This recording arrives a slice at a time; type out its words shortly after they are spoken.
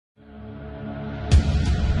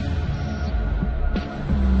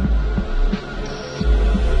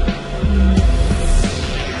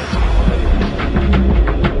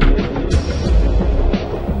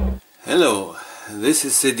Hello, this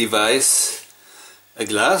is the device, a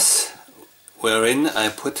glass, wherein I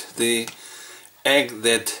put the egg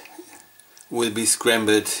that will be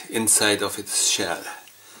scrambled inside of its shell.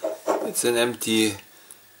 It's an empty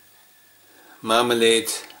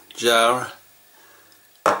marmalade jar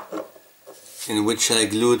in which I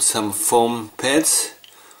glued some foam pads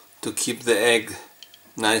to keep the egg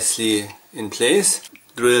nicely in place.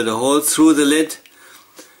 Drill the hole through the lid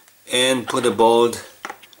and put a bolt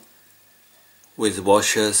with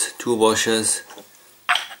washers, 2 washers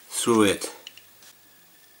through it.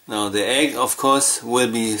 Now the egg, of course, will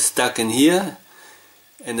be stuck in here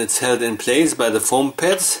and it's held in place by the foam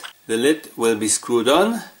pads. The lid will be screwed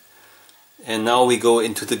on, and now we go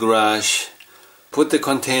into the garage, put the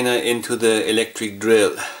container into the electric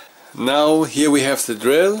drill. Now here we have the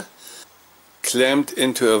drill clamped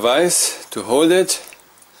into a vise to hold it,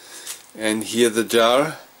 and here the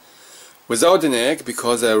jar without an egg,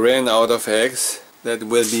 because I ran out of eggs. That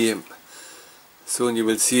will be, soon you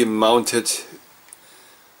will see, mounted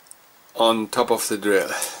on top of the drill.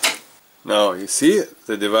 Now you see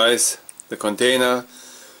the device, the container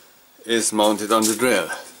is mounted on the drill.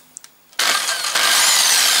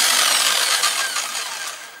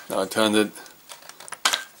 Now turn it,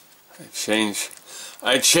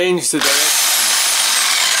 I change the direction.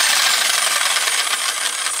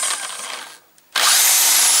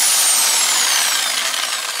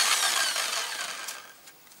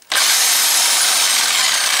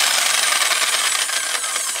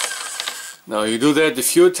 Now you do that a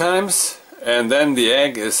few times and then the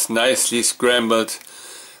egg is nicely scrambled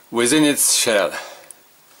within its shell,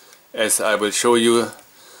 as I will show you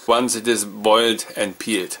once it is boiled and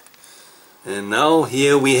peeled. And now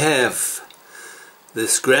here we have the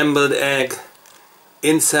scrambled egg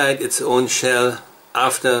inside its own shell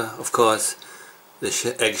after, of course,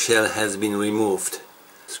 the egg shell has been removed.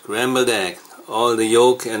 Scrambled egg, all the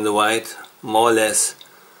yolk and the white more or less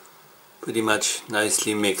pretty much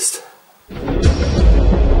nicely mixed.